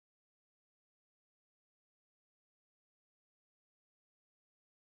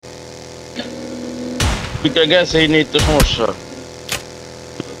দুইটা গেছে, এই নিয়ে তো সমস্যা।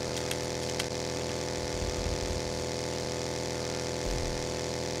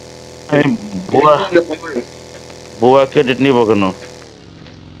 আমি বুয়া বুয়া ক্রেডিট নিব কেন?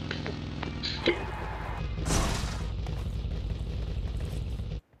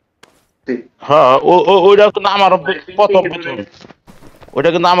 হ্যাঁ, ওইটা কিন্তু আমারও প্রথম প্রথম, ওইটা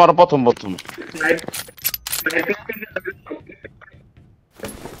কিন্তু আমারও প্রথম প্রথম।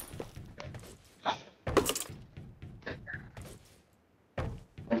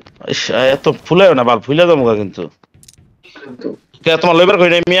 ইস, এত ফুলে না বাল, ফুলে যাবো গা কিন্তু। কে তোমার লইবার কই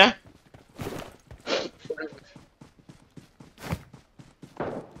নাই মিয়া?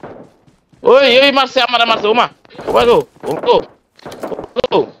 ওই ওই মারছে, আমারে মারছে, ওমা ওমা গো, ও গো,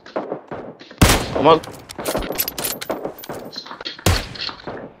 ও ওমা।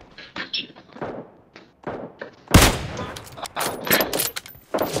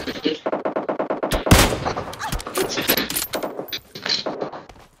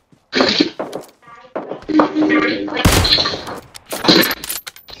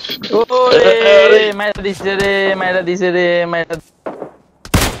 ওরে মাইরা দিছে রে, মাইরা দিছে রে, মাইরা।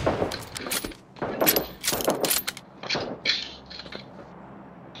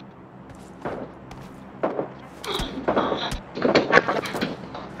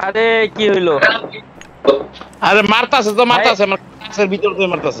 আরে কি হইলো? আরে মারতাছে তো মারতাছে, আমার কাছের ভিতর থেকে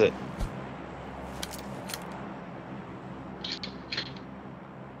মারতাছে।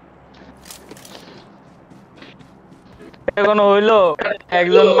 এখন হইলো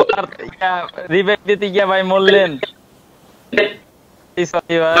একজন রিভাইভ দিতে গিয়া ভাই মরলেন।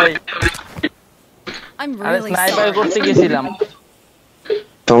 সরি ভাই, আরে স্নাইপার করতে গেছিলাম।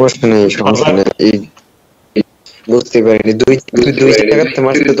 সমস্যা নেই, সমস্যা নেই, এই বুঝতে পারিনি, দুই জায়গাতে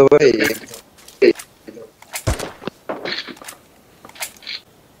মারছে তো ভাই।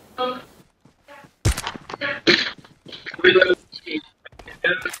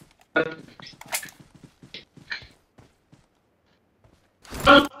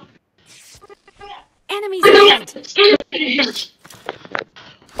 Enemies ahead.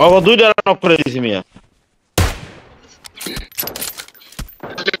 ওগো দুইটা নক করে দিছি মিয়া।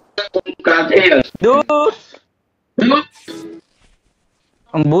 দূর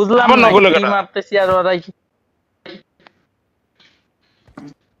বুঝলাম আবার না নক হলো কি কেন? মারতেছি আর ওরাই কি।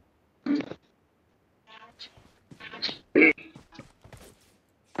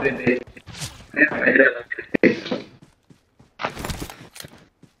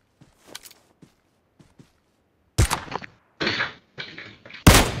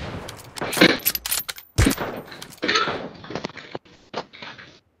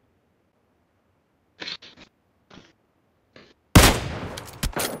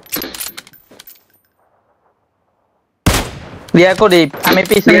 ইয়া করি আমি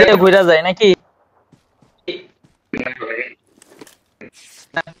পিছন দিয়ে ঘুরে যাই নাকি?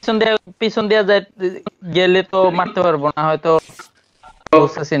 পিছন দিয়ে যাই, গেলে তো মারতে পারবো না হয়তো,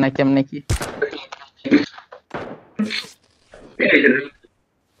 বুঝতেছি না কেমনে কি।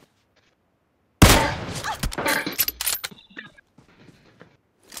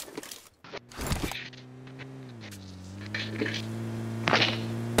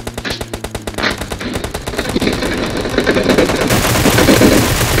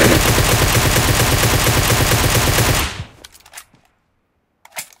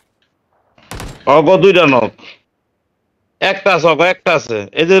 ওগো দুইটা নক, একটা আছে, ওগো একটা আছে,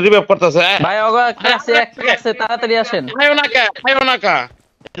 এই যে রিভাইভ করতেছে। ভাই ওগো একটা আছে, তাড়াতাড়ি আসেন। খাইও না কা, খাইও না কা,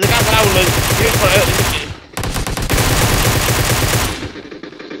 এই যে কাছে আউল রিভাইভ করে।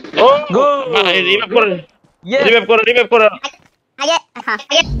 ও গো ভাই রিভাইভ করে, ইয়েস। রিভাইভ করে, রিভাইভ করে। আগে হ্যাঁ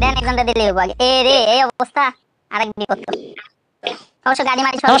দেন একজনটা দিলে হইব আগে। এ রে এই অবস্থা, আরেক বিপদ তো। অবশ্য গাড়ি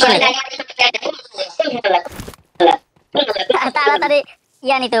মারি সব তাড়াতাড়ি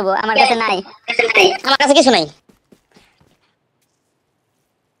ইয়া নিতে হইব, আমার কাছে নাই, আমার কাছে কিছু নাই।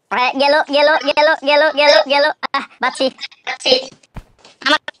 গেল গেল গেল গেল গেল গেল, বাচ্চি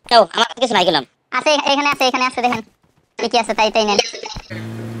আমার আমার কিছু নাই, গেলাম আছে এখানে, আছে এখানে আছে, দেখেন কি আছে, তাই তাই নেন।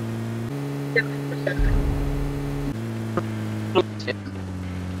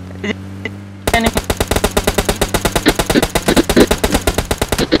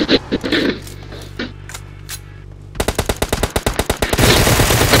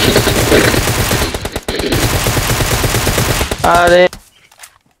 আরে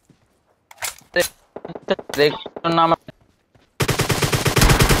নাম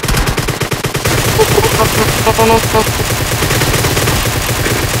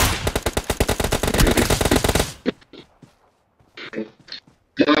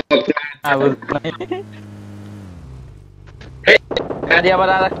গাড়ি আবার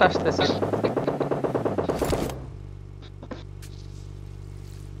আর একটা আসতেছে।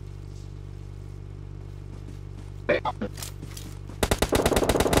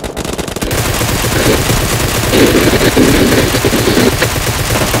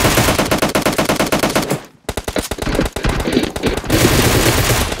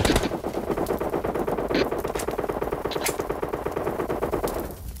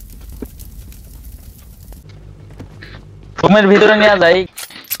 রুমের ভিতরে নিয়ে যাই।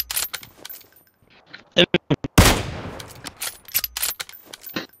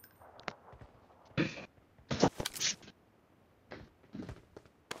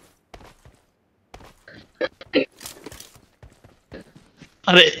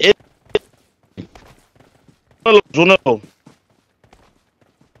 আরে জোনে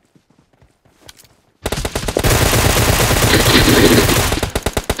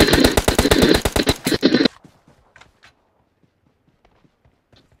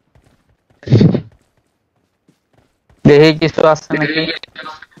দেখি কিছু আছে নাকি।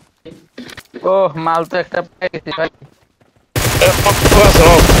 ও মাল তো একটা পেয়ে গেছি ভাই।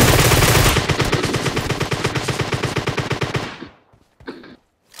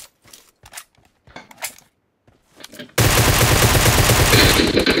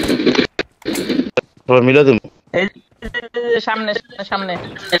 মিলে দিন এই যে সামনে সামনে সামনে।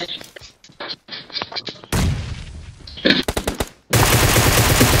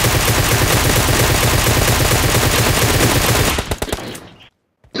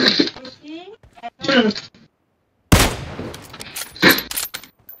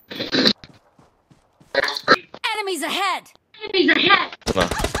 Enemies ahead!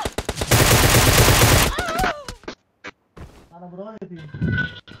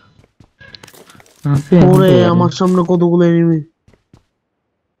 না ওরে আমার সামনে কতগুলো এনিমি।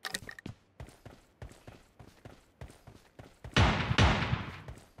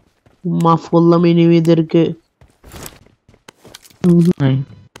 মাফ করলাম এনিমিদেরকে।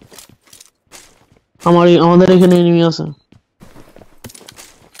 আমাদের এখানে এনিমি আছে।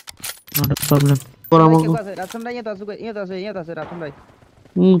 প্রবলেম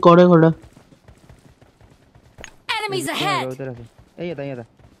করে করে Enemies ahead!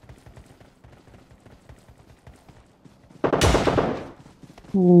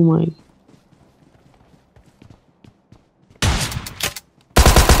 ও মাই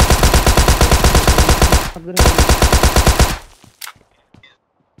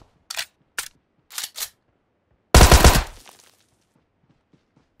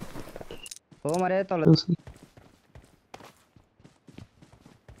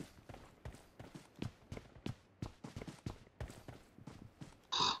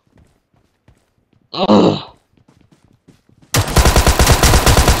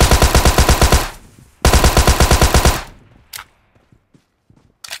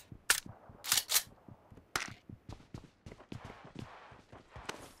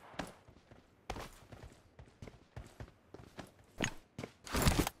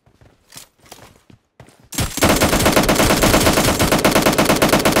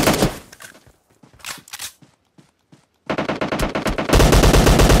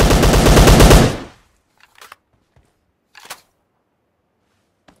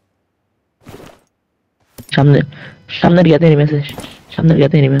সামনের গেটে নেমেছে, সামনের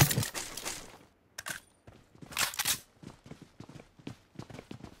গেটে নেমেছে।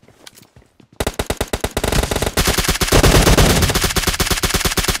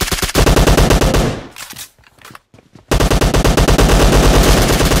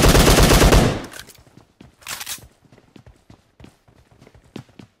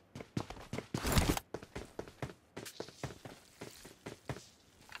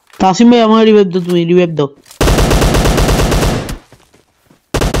 তাসিম ভাই আমার রিভাইভ দাও, তুমি রিভাইভ দাও।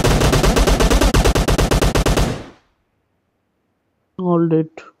 All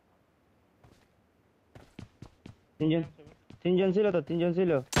dead. তিনজন ছিল তো, তিনজন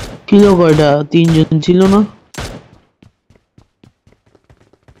ছিল। ছিল কয়টা? তিনজন ছিল না?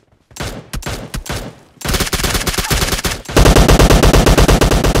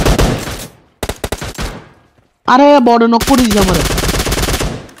 আরে বড় নক করে দিছে আমারে।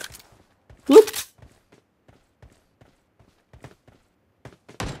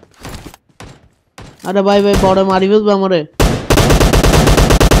 আরে ভাই ভাই বড় মারি ফেলবে আমারে।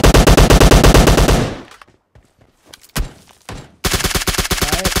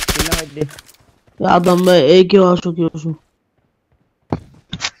 আদম ভাই এই কেউ আসো কেউ আসো।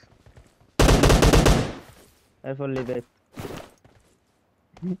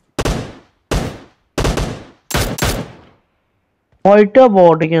 কয়টা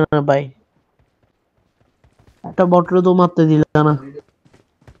বট এখানে ভাই? একটা বটরে তো মারতে দিল না।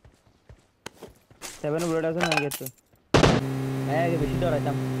 7 বুলেট আছে না গেছে। আগে বেশি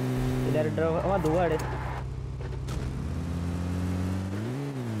ডরাইতাম। ইদার ডর আমার দুয়াড়ে।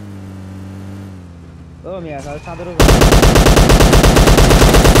 ও মিয়া সাদর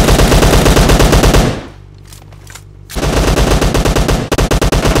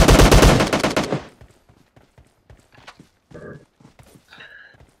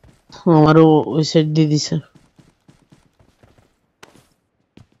আমারও ওই সেট দিয়ে দিছে।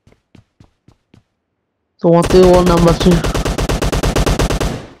 তোমার থেকে বল নাম্বার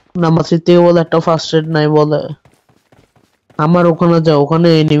 3 থেকে বল একটা ফার্স্ট এড নাই বলে। আমার ওখানে যাও, ওখানে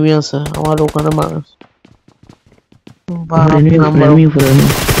এনিমি আছে, আমার ওখানে মানুষ।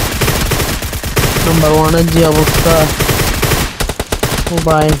 নাম্বার 1 এর যে অবস্থা, ও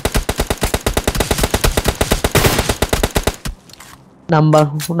ভাই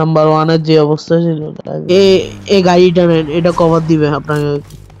নাম্বার 1 এর যে অবস্থা ছিল, এই গাড়িটা নেন, এটা কভার দিবে আপনাকে,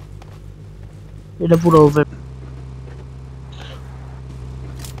 এটা পুরো ওপেন।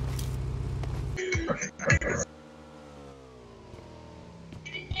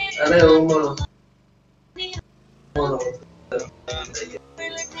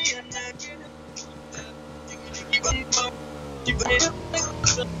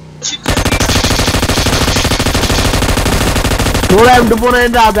 ওরা M2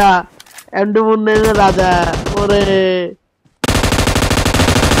 রাজা, M2 রাজা ওরে।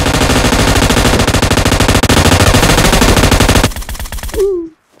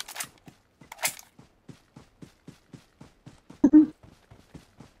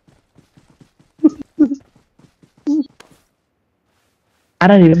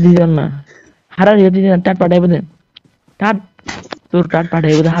 Hara rivet dijon na. Hara rivet dijon tat patai bode. Tat তোর tat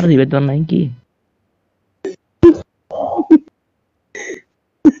patai bode hara rivet don na ki.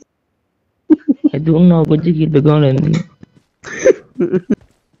 Itu no kunci kir begon ni.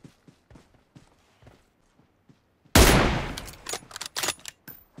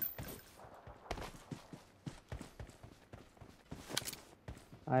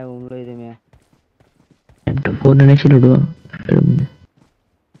 আয় উমলাই দে মিয়া Itu phone na ছিল do.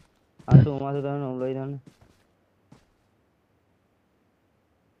 আসো মাসে ধরুন উমলাই ধরুন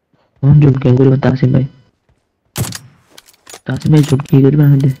On jod ke kori Tasim bhai. Tasim bhai jod ki kori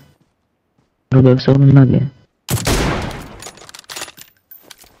bana de. Ro ব্যবসা করুন না গে।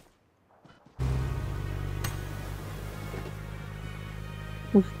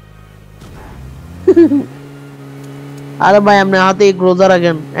 আরে ভাই আপনি হাতে এক রোজা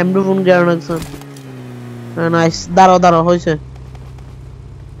রাখেন, M2 ফোন কেন রাখছেন? নাইস, দাঁড়াও হয়েছে।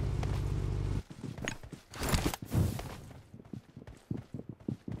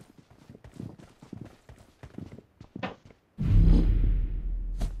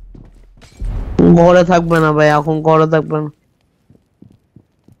 ঘরে থাকবে না ভাই, এখন ঘরে থাকবে না।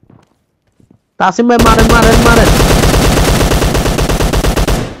 তাসিম ভাই মারেন।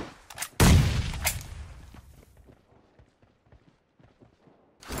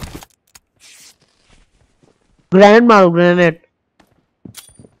 গ্রেনেড মারো, গ্রেনেড।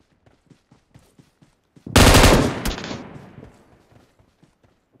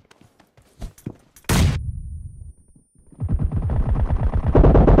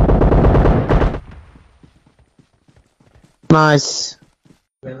 নাইস।